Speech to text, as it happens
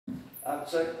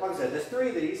So, like I said, there's 3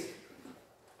 of these,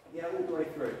 yeah, all the way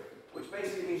through, which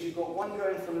basically means you've got one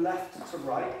going from left to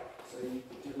right, so you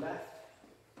do left,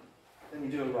 then you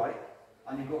do a right,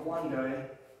 and you've got one going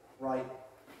right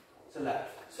to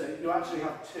left. So you actually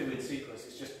have 2 in sequence.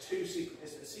 It's just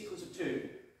it's a sequence of 2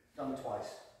 done twice.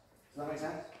 Does that make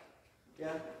sense?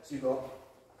 Yeah? So you've got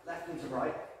left into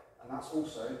right, and that's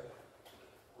also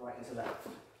right into left.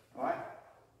 Alright?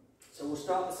 So we'll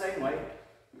start the same way.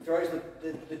 He throws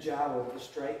the jab or the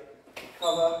straight,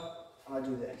 cover, and I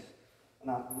do this.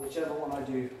 Now, whichever one I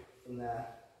do from there,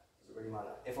 doesn't really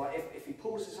matter. If he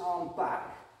pulls his arm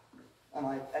back, and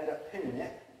I end up pinning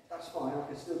it, that's fine, I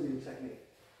can still do the technique.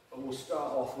 But we'll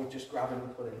start off with just grabbing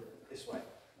and pulling this way.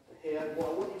 But here, what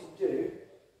I want you to do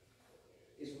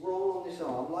is roll on this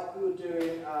arm like we were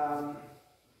doing, was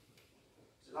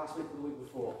it last week or the week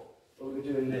before? But we were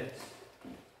doing this.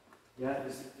 Yeah,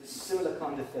 this similar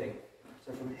kind of thing.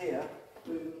 So from here,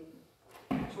 boom,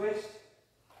 twist,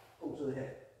 pull to the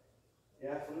hip.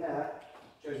 Yeah, from there,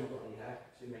 Joe's not got any hair,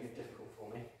 so you make it difficult for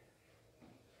me.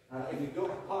 If your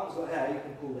partner's got hair, you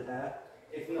can pull the hair.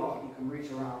 If not, you can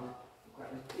reach around and grab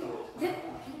his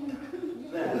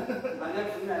feet. There. And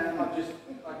then from there,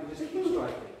 I can just keep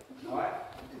striking. Alright?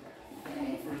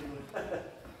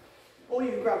 Or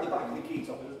you can grab the back of the gi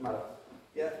top, it doesn't matter.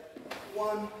 Yeah?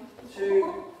 1,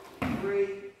 2, 3.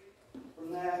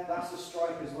 From there, that's a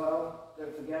strike as well,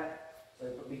 don't forget. So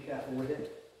but be careful with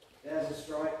it. There's a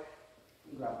strike.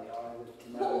 You can grab the eye with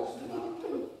the nose and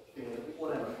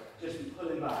whatever. Just pull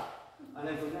him back. And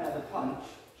then from there, the punch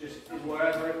just is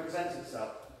wherever it presents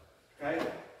itself. Okay?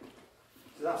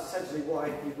 So that's essentially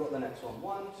why you've got the next one.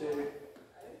 1, 2,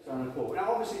 turn and pull.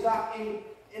 Now obviously that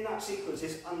in that sequence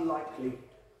is unlikely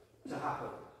to happen.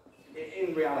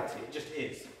 In reality, it just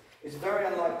is. It's very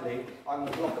unlikely I'm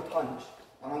going to block a punch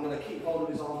and I'm going to keep hold of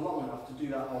his arm long enough to do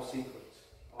that whole sequence.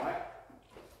 Alright?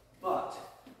 But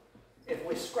if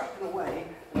we're scrapping away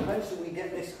and eventually we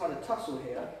get this kind of tussle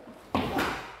here,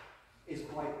 that is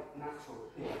quite natural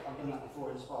here. I've done that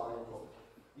before in sparring.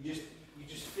 You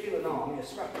just feel an arm, you're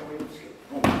scrapping away, you just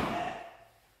go there,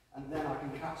 and then I can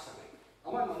catch something.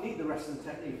 I might not need the rest of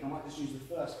the technique, I might just use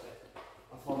the first bit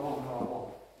and follow on how I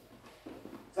want.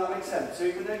 Does that make sense? So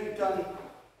even though you've done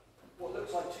what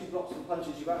looks like 2 blocks and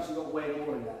punches, you've actually got way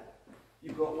more in there.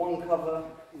 You've got one cover,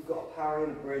 you've got a parry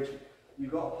and a bridge,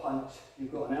 you've got a punch,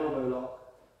 you've got an elbow lock,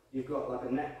 you've got like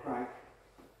a neck crank,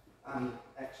 and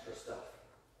extra stuff.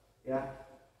 Yeah?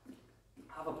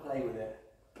 Have a play with it.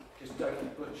 Just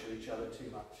don't butcher each other too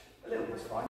much. A little bit's fine.